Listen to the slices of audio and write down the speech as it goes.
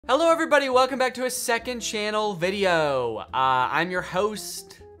Hello everybody, welcome back to a second channel video. I'm your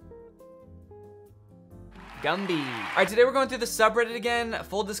host, Gumby. All right, today we're going through the subreddit again.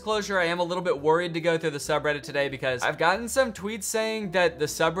 Full disclosure, I am a little bit worried to go through the subreddit today because I've gotten some tweets saying that the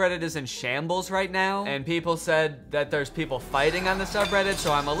subreddit is in shambles right now, and people said that there's people fighting on the subreddit,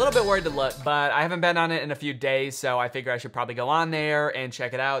 so I'm a little bit worried to look, but I haven't been on it in a few days, so I figure I should probably go on there and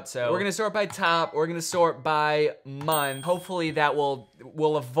check it out. So we're gonna sort by top, we're gonna sort by month. Hopefully that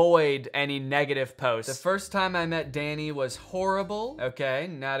will avoid any negative posts. The first time I met Danny was horrible. Okay,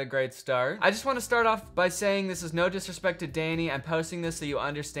 not a great start. I just want to start off by saying this is no disrespect to Danny. I'm posting this so you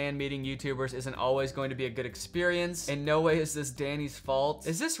understand meeting YouTubers isn't always going to be a good experience. In no way is this Danny's fault.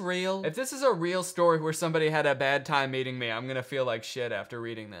 Is this real? If this is a real story where somebody had a bad time meeting me, I'm gonna feel like shit after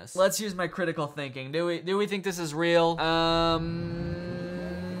reading this. Let's use my critical thinking. Do we think this is real?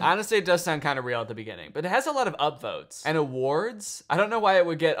 Honestly, it does sound kind of real at the beginning, but it has a lot of upvotes and awards. I don't know why it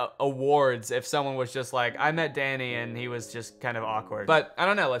would get awards if someone was just like, I met Danny and he was just kind of awkward, but I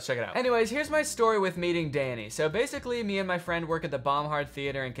don't know, let's check it out. Anyways, here's my story with meeting Danny. So basically, me and my friend work at the Baumhard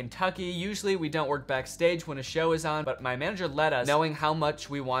Theater in Kentucky. Usually we don't work backstage when a show is on, but my manager let us, knowing how much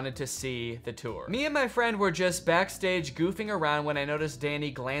we wanted to see the tour. Me and my friend were just backstage goofing around when I noticed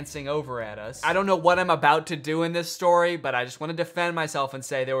Danny glancing over at us. I don't know what I'm about to do in this story, but I just want to defend myself and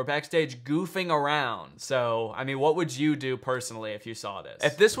say they were backstage goofing around. So, I mean, what would you do personally if you saw this?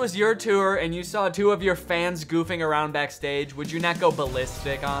 If this was your tour and you saw two of your fans goofing around backstage, would you not go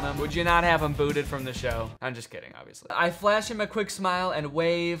ballistic on them? Would you not have them booted from the show? I'm just kidding, obviously. I flash him a quick smile and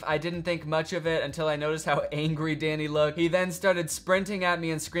wave. I didn't think much of it until I noticed how angry Danny looked. He then started sprinting at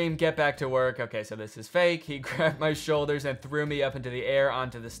me and screamed, "Get back to work." Okay, so this is fake. He grabbed my shoulders and threw me up into the air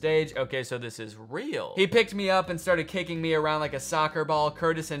onto the stage. Okay, so this is real. He picked me up and started kicking me around like a soccer ball.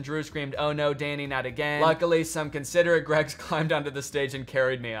 Curtis and Drew screamed, "Oh no, Danny, not again." Luckily, some considerate Gregs climbed onto the stage and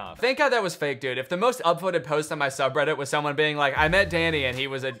carried me off. Thank God that was fake, dude. If the most upvoted post on my subreddit was someone being like, I met Danny and he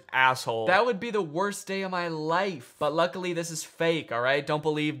was an asshole, that would be the worst day of my life. But luckily, this is fake, all right? Don't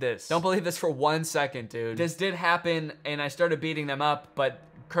believe this. Don't believe this for 1 second, dude. This did happen and I started beating them up, but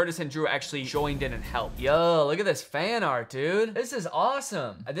Curtis and Drew actually joined in and helped. Yo, look at this fan art, dude. This is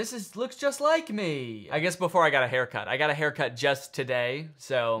awesome. Looks just like me. I guess before I got a haircut. I got a haircut just today,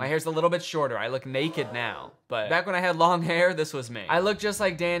 so my hair's a little bit shorter. I look naked now. But back when I had long hair, this was me. I look just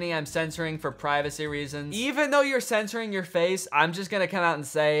like Danny. I'm censoring for privacy reasons. Even though you're censoring your face, I'm just gonna come out and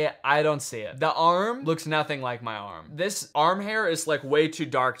say, I don't see it. The arm looks nothing like my arm. This arm hair is like way too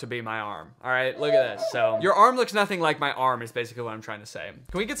dark to be my arm. All right, look at this. So your arm looks nothing like my arm is basically what I'm trying to say.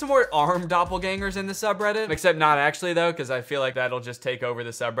 Can we get some more arm doppelgangers in the subreddit? Except not actually though, because I feel like that'll just take over the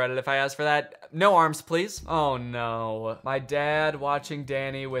subreddit if I ask for that. No arms, please. Oh no. My dad watching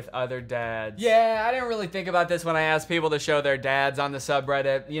Danny with other dads. Yeah, I didn't really think about this when I asked people to show their dads on the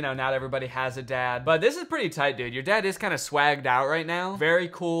subreddit. You know, not everybody has a dad, but this is pretty tight, dude. Your dad is kind of swagged out right now. Very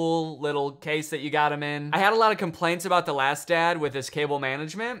cool little case that you got him in. I had a lot of complaints about the last dad with his cable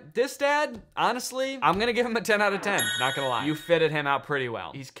management. This dad, honestly, I'm gonna give him a 10 out of 10. Not gonna lie. You fitted him out pretty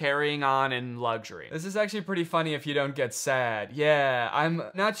well. He's carrying on in luxury. This is actually pretty funny if you don't get sad. Yeah, I'm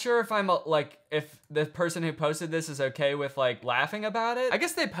not sure if I'm like, if the person who posted this is okay with like laughing about it. I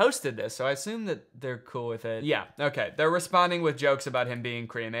guess they posted this, so I assume that they're cool with it. Yeah, okay. They're responding with jokes about him being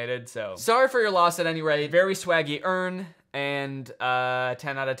cremated, so. Sorry for your loss at any rate. Very swaggy Earn, and 10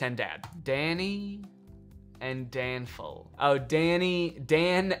 out of 10 dad. Danny and Danful. Oh, Danny,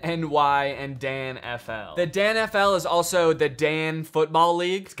 Dan NY and Dan FL. The Dan FL is also the Dan Football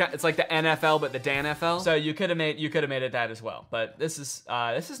League. It's like the NFL, but the Dan FL. So you could have made it that as well. But this is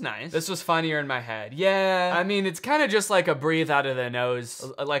nice. This was funnier in my head. Yeah, I mean, it's kind of just like a breathe out of the nose,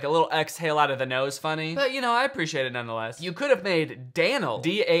 like a little exhale out of the nose funny. But you know, I appreciate it nonetheless. You could have made Danil,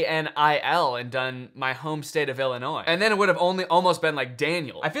 D-A-N-I-L, and done my home state of Illinois. And then it would have almost been like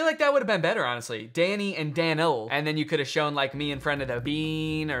Daniel. I feel like that would have been better, honestly. Danny and Dan. And then you could have shown like me in front of the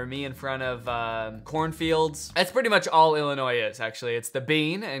bean or me in front of cornfields. That's pretty much all Illinois is, actually. It's the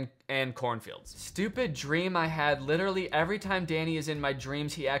bean and cornfields. Stupid dream I had. Literally every time Danny is in my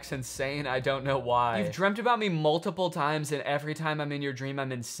dreams, he acts insane. I don't know why. You've dreamt about me multiple times and every time I'm in your dream,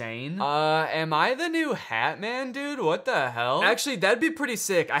 I'm insane. Am I the new Hat Man, dude? What the hell? Actually, that'd be pretty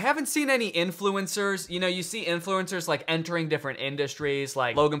sick. I haven't seen any influencers. You know, you see influencers like entering different industries,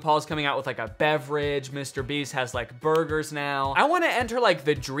 like Logan Paul's coming out with like a beverage. Mr. Beast has like burgers now. I want to enter like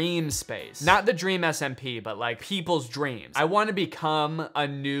the dream space. Not the dream SMP, but like people's dreams. I want to become a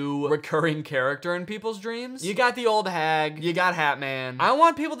new new recurring character in people's dreams. You got the old hag, you got Hat Man. I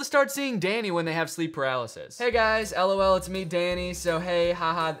want people to start seeing Danny when they have sleep paralysis. Hey guys, LOL, it's me, Danny. So hey,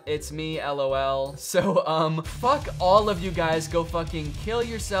 haha, it's me, LOL. So, fuck all of you guys, go fucking kill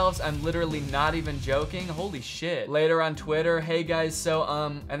yourselves. I'm literally not even joking. Holy shit. Later on Twitter, hey guys, so,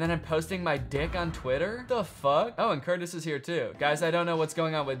 and then I'm posting my dick on Twitter? The fuck? Oh, and Curtis is here too. Guys, I don't know what's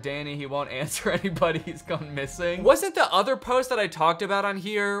going on with Danny. He won't answer anybody. He's gone missing. Wasn't the other post that I talked about on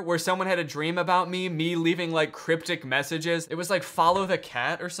here where someone had a dream about me leaving like cryptic messages? It was like follow the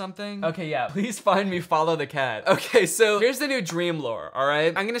cat or something. Okay, yeah, please find me follow the cat. Okay, so here's the new dream lore, all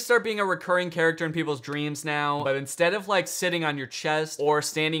right? I'm gonna start being a recurring character in people's dreams now, but instead of like sitting on your chest or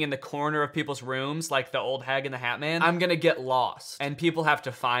standing in the corner of people's rooms like the old hag and the Hat Man, I'm gonna get lost and people have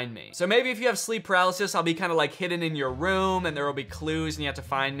to find me. So maybe if you have sleep paralysis, I'll be kind of like hidden in your room and there will be clues and you have to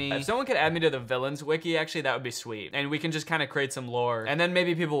find me. If someone could add me to the villains wiki, actually, that would be sweet. And we can just kind of create some lore and then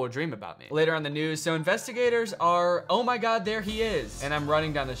maybe people will dream about me. Later on the news, so investigators are, oh my God, there he is. And I'm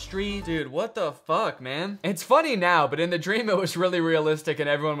running down the street. Dude, what the fuck, man? It's funny now, but in the dream, it was really realistic and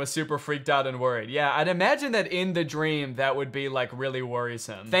everyone was super freaked out and worried. Yeah, I'd imagine that in the dream, that would be like really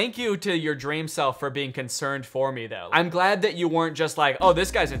worrisome. Thank you to your dream self for being concerned for me though. I'm glad that you weren't just like, oh,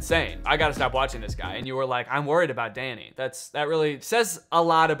 this guy's insane, I gotta stop watching this guy. And you were like, I'm worried about Danny. That really says a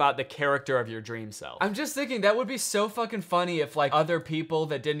lot about the character of your dream self. I'm just thinking that would be so fucking funny if like other people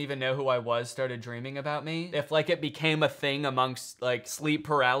that didn't even know who I was started dreaming about me. If like it became a thing amongst like sleep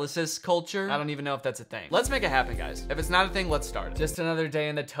paralysis culture. I don't even know if that's a thing. Let's make it happen, guys. If it's not a thing, let's start it. Just another day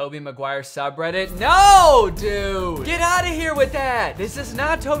in the Tobey Maguire subreddit. No, dude! Get out of here with that! This is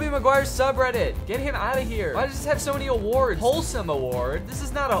not Tobey Maguire's subreddit. Get him out of here. Why does this have so many awards? Wholesome award. This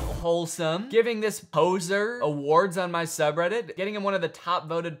is not a wholesome. Giving this poser awards on my subreddit. Getting him one of the top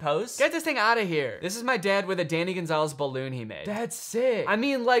voted posts. Get this thing out of here. This is my dad with a Danny Gonzalez balloon he made. That's sick. I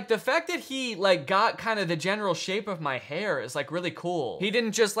mean, like, the fact that he, like, got kind of the general shape of my hair is, like, really cool. He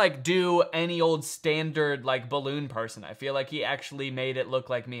didn't just, like, do any old standard, like, balloon person. I feel like he actually made it look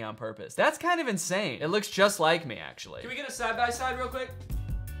like me on purpose. That's kind of insane. It looks just like me, actually. Can we get a side-by-side real quick?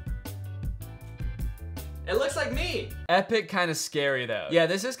 It looks like me. Epic, kind of scary though. Yeah,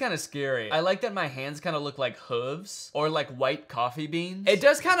 this is kind of scary. I like that my hands kind of look like hooves or like white coffee beans. It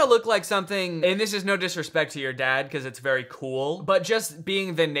does kind of look like something, and this is no disrespect to your dad because it's very cool, but just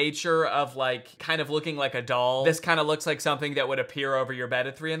being the nature of like kind of looking like a doll, this kind of looks like something that would appear over your bed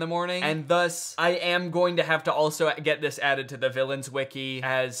at 3 in the morning. And thus, I am going to have to also get this added to the villains wiki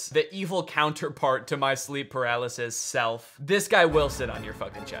as the evil counterpart to my sleep paralysis self. This guy will sit on your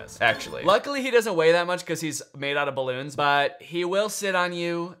fucking chest, actually. Luckily, he doesn't weigh that much because he's made out of balloons, but he will sit on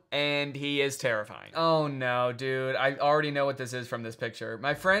you and he is terrifying. Oh no, dude. I already know what this is from this picture.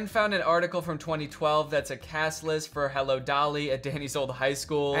 My friend found an article from 2012 that's a cast list for Hello Dolly at Danny's old high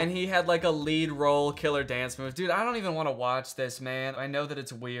school, and he had like a lead role killer dance moves. Dude, I don't even want to watch this, man. I know that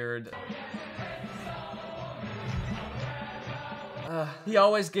it's weird. He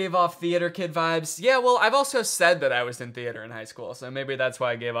always gave off theater kid vibes. Yeah, well, I've also said that I was in theater in high school, so maybe that's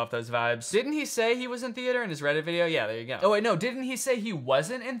why I gave off those vibes. Didn't he say he was in theater in his Reddit video? Yeah, there you go. Oh wait, no, didn't he say he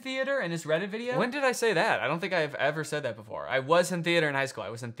wasn't in theater in his Reddit video? When did I say that? I don't think I've ever said that before. I was in theater in high school. I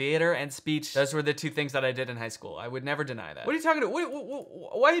was in theater and speech. Those were the two things that I did in high school. I would never deny that. What are you talking about?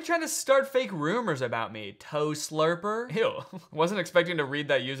 Why are you trying to start fake rumors about me? Toe slurper? Ew. Wasn't expecting to read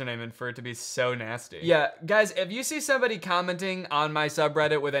that username and for it to be so nasty. Yeah, guys, if you see somebody commenting on my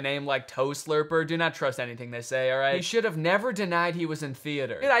subreddit with a name like Toe Slurper, do not trust anything they say, all right? He should have never denied he was in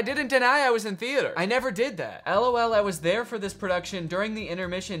theater. Dude, I didn't deny I was in theater. I never did that. LOL, I was there for this production. During the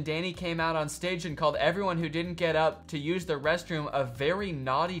intermission, Danny came out on stage and called everyone who didn't get up to use the restroom a very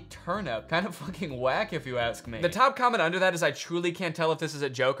naughty turnip. Kind of fucking whack if you ask me. The top comment under that is I truly can't tell if this is a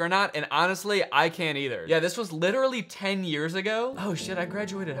joke or not, and honestly, I can't either. Yeah, this was literally 10 years ago. Oh shit, I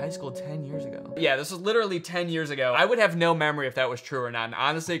graduated high school 10 years ago. Yeah, this was literally 10 years ago. I would have no memory if that was true or not. And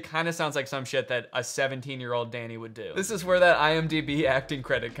honestly, it kind of sounds like some shit that a 17-year-old Danny would do. This is where that IMDb acting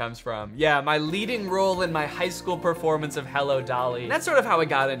credit comes from. Yeah, my leading role in my high school performance of Hello Dolly. That's sort of how I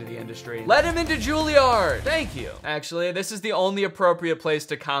got into the industry. Let him into Juilliard. Thank you. Actually, this is the only appropriate place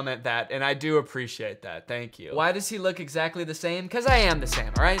to comment that, and I do appreciate that. Thank you. Why does he look exactly the same? Because I am the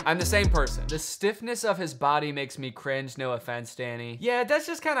same, all right? I'm the same person. The stiffness of his body makes me cringe. No offense, Danny. Yeah, that's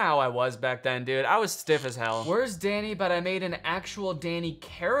just kind of how I was back then, dude. I was stiff as hell. Where's Danny? But I made an actual Danny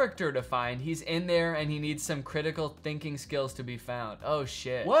character to find. He's in there and he needs some critical thinking skills to be found. Oh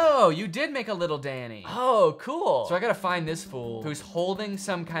shit. Whoa, you did make a little Danny. Oh, cool. So I gotta find this fool who's holding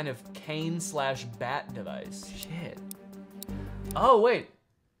some kind of cane/bat device. Shit. Oh wait,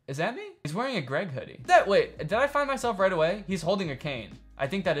 is that me? He's wearing a Greg hoodie. Wait, did I find myself right away? He's holding a cane. I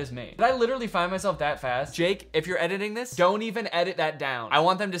think that is me. Did I literally find myself that fast? Jake, if you're editing this, don't even edit that down. I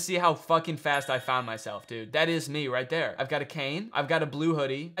want them to see how fucking fast I found myself, dude. That is me right there. I've got a cane. I've got a blue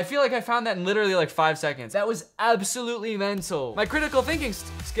hoodie. I feel like I found that in literally like 5 seconds. That was absolutely mental. My critical thinking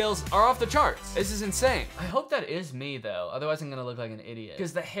skills are off the charts. This is insane. I hope that is me though. Otherwise I'm gonna look like an idiot.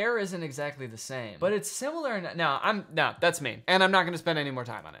 Because the hair isn't exactly the same. But it's similar. No, that's me. And I'm not gonna spend any more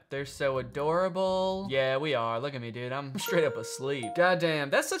time on it. They're so adorable. Yeah, we are. Look at me, dude. I'm straight up asleep. God damn,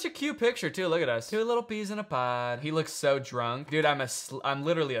 that's such a cute picture too. Look at us. 2 little peas in a pod. He looks so drunk. Dude, I'm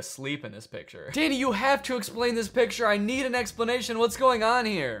literally asleep in this picture. Danny, you have to explain this picture. I need an explanation. What's going on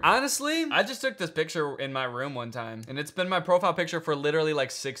here? Honestly, I just took this picture in my room one time and it's been my profile picture for literally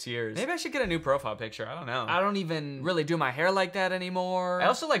like 6 years. Maybe I should get a new profile picture. I don't know. I don't even really do my hair like that anymore. I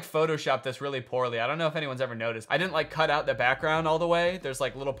also like photoshopped this really poorly. I don't know if anyone's ever noticed. I didn't like cut out the background all the way. There's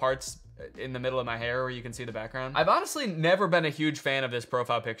like little parts in the middle of my hair where you can see the background. I've honestly never been a huge fan of this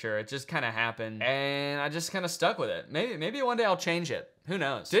profile picture. It just kind of happened and I just kind of stuck with it. Maybe one day I'll change it. Who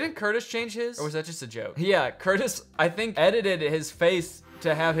knows? Didn't Curtis change his? Or was that just a joke? Yeah, Curtis, I think, edited his face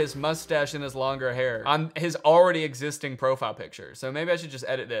to have his mustache and his longer hair on his already existing profile picture. So maybe I should just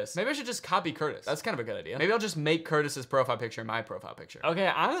edit this. Maybe I should just copy Curtis. That's kind of a good idea. Maybe I'll just make Curtis's profile picture my profile picture. Okay,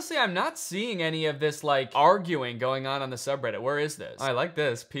 honestly, I'm not seeing any of this like arguing going on the subreddit. Where is this? Oh, I like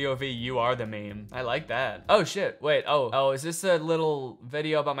this. POV, you are the meme. I like that. Oh shit, wait, oh, is this a little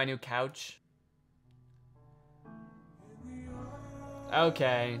video about my new couch?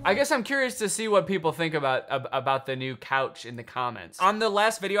 Okay. I guess I'm curious to see what people think about the new couch in the comments. On the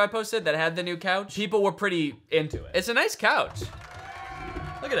last video I posted that had the new couch, people were pretty into it. It's a nice couch.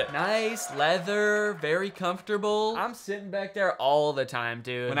 Look at it. Nice leather, very comfortable. I'm sitting back there all the time,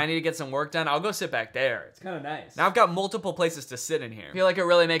 dude. When I need to get some work done, I'll go sit back there. It's kind of nice. Now I've got multiple places to sit in here. I feel like it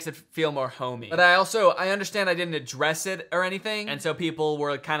really makes it feel more homey. But I understand I didn't address it or anything. And so people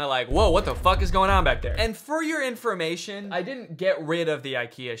were kind of like, whoa, what the fuck is going on back there? And for your information, I didn't get rid of the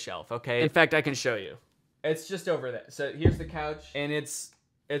IKEA shelf, okay? In fact, I can show you. It's just over there. So here's the couch and it's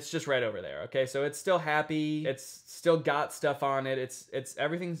just right over there, okay? So it's still happy. It's still got stuff on it.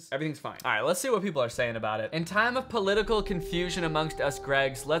 Everything's fine. All right, let's see what people are saying about it. In time of political confusion amongst us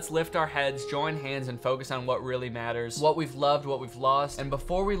Gregs, let's lift our heads, join hands, and focus on what really matters. What we've loved, what we've lost, and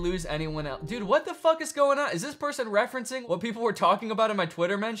before we lose anyone else. Dude, what the fuck is going on? Is this person referencing what people were talking about in my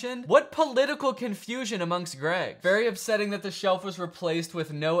Twitter mention? What political confusion amongst Gregs? Very upsetting that the shelf was replaced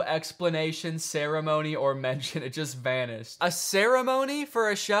with no explanation, ceremony, or mention. It just vanished. A ceremony for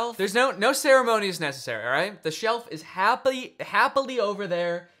a shelf? There's no ceremony is necessary, all right? The shelf is happily over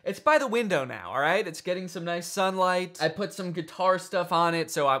there. It's by the window now, all right? It's getting some nice sunlight. I put some guitar stuff on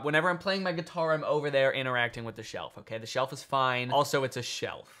it, so whenever I'm playing my guitar, I'm over there interacting with the shelf, okay? The shelf is fine. Also, it's a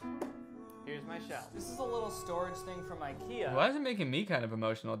shelf. Here's my shelf. This is a little storage thing from IKEA. Why is it making me kind of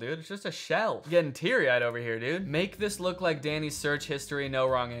emotional, dude? It's just a shelf. I'm getting teary-eyed over here, dude. Make this look like Danny's search history, no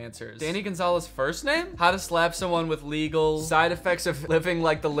wrong answers. Danny Gonzalez first name? How to slap someone with legal. Side effects of living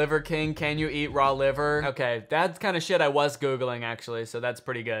like the Liver King. Can you eat raw liver? Okay, that's kind of shit I was Googling actually, so that's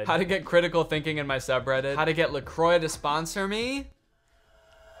pretty good. How to get critical thinking in my subreddit. How to get LaCroix to sponsor me.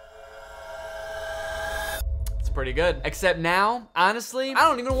 Pretty good. Except now, honestly, I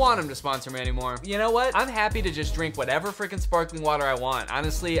don't even want him to sponsor me anymore. You know what? I'm happy to just drink whatever freaking sparkling water I want.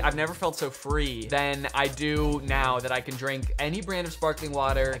 Honestly, I've never felt so free than I do now that I can drink any brand of sparkling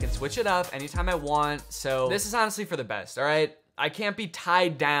water. I can switch it up anytime I want. So this is honestly for the best, all right? I can't be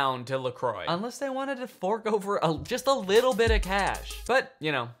tied down to LaCroix unless they wanted to fork over just a little bit of cash. But,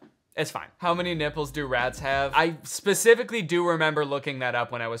 you know, it's fine. How many nipples do rats have? I specifically do remember looking that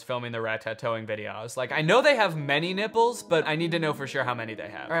up when I was filming the rat tattooing video. I was like, I know they have many nipples, but I need to know for sure how many they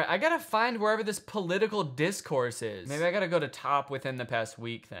have. All right, I gotta find wherever this political discourse is. Maybe I gotta go to top within the past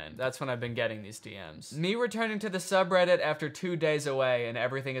week then. That's when I've been getting these DMs. Me returning to the subreddit after 2 days away and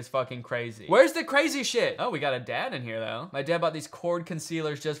everything is fucking crazy. Where's the crazy shit? Oh, we got a dad in here though. My dad bought these cord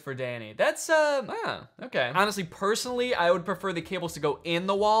concealers just for Danny. That's, okay. Honestly, personally, I would prefer the cables to go in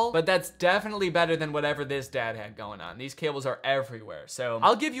the wall, but that's definitely better than whatever this dad had going on. These cables are everywhere. So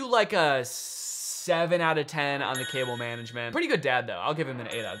I'll give you like a 7 out of 10 on the cable management. Pretty good dad though. I'll give him an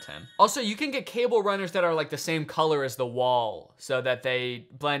 8 out of 10. Also, you can get cable runners that are like the same color as the wall so that they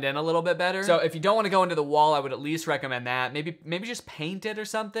blend in a little bit better. So if you don't want to go into the wall, I would at least recommend that. Maybe just paint it or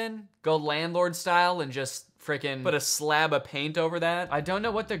something. Go landlord style and just freaking put a slab of paint over that. I don't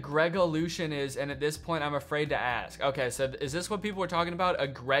know what the Gregolution is, and at this point, I'm afraid to ask. Okay, so is this what people were talking about? A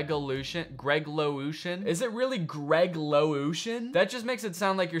Gregolution? Greglotion? Is it really Greglotion? That just makes it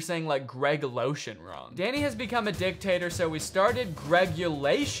sound like you're saying like Greg Lotion wrong. Danny has become a dictator, so we started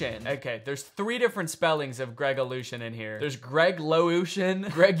Gregulation. Okay, there's 3 different spellings of Gregolution in here. There's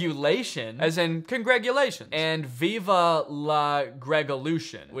Greglotion, Gregulation, as in congratulations, and Viva la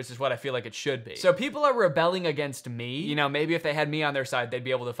Gregolution, which is what I feel like it should be. So people are rebelling against me. You know, maybe if they had me on their side, they'd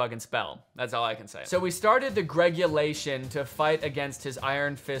be able to fucking spell. That's all I can say. So we started the Gregulation to fight against his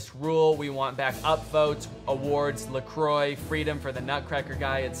Iron Fist rule. We want back upvotes, awards, LaCroix, freedom for the Nutcracker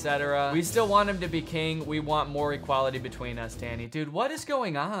guy, etc. We still want him to be king. We want more equality between us, Danny. Dude, what is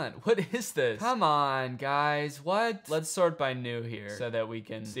going on? What is this? Come on, guys. What? Let's sort by new here so that we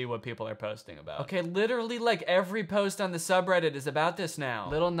can see what people are posting about. Okay, literally like every post on the subreddit is about this now.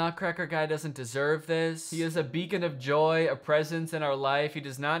 Little Nutcracker guy doesn't deserve this. He is a beacon of joy, a presence in our life. He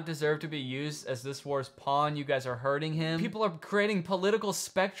does not deserve to be used as this war's pawn. You guys are hurting him. People are creating political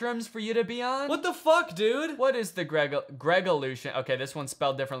spectrums for you to be on? What the fuck, dude? What is the Gregolution? Okay, this one's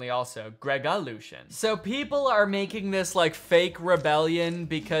spelled differently also. Gregolution. So people are making this like fake rebellion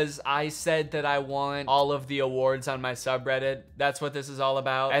because I said that I want all of the awards on my subreddit. That's what this is all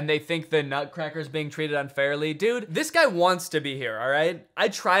about. And they think the Nutcracker's being treated unfairly. Dude, this guy wants to be here, all right? I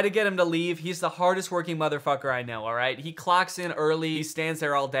try to get him to leave. He's the hardest working motherfucker I know, all right? He clocks in early, he stands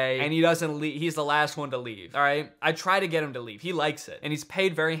there all day, and he doesn't leave. He's the last one to leave, all right? I try to get him to leave. He likes it, and he's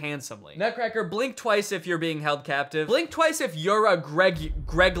paid very handsomely. Nutcracker, blink twice if you're being held captive. Blink twice if you're a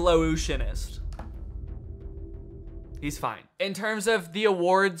Greglotionist. He's fine. In terms of the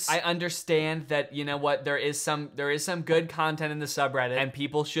awards, I understand that, you know what, there is some good content in the subreddit and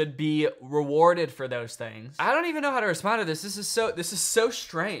people should be rewarded for those things. I don't even know how to respond to this. This is so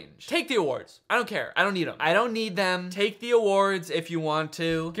strange. Take the awards. I don't care. I don't need them. I don't need them. Take the awards if you want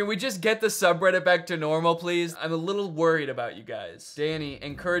to. Can we just get the subreddit back to normal, please? I'm a little worried about you guys. Danny,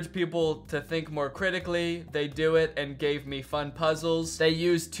 encourage people to think more critically. They do it and gave me fun puzzles. They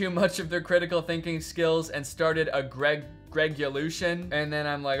used too much of their critical thinking skills and started a Gregolution, and then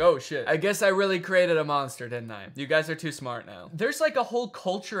I'm like, oh shit. I guess I really created a monster, didn't I? You guys are too smart now. There's like a whole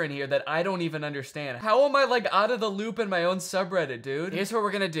culture in here that I don't even understand. How am I like out of the loop in my own subreddit, dude? Here's what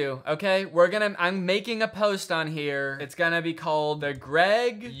we're gonna do, okay? I'm making a post on here. It's gonna be called the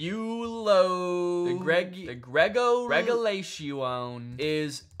Gregolation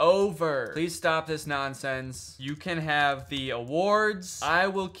is over. Please stop this nonsense. You can have the awards. I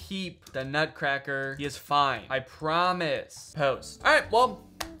will keep the Nutcracker. He is fine. I promise. Post. All right, well,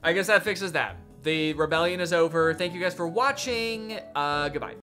 I guess that fixes that. The rebellion is over. Thank you guys for watching. Goodbye.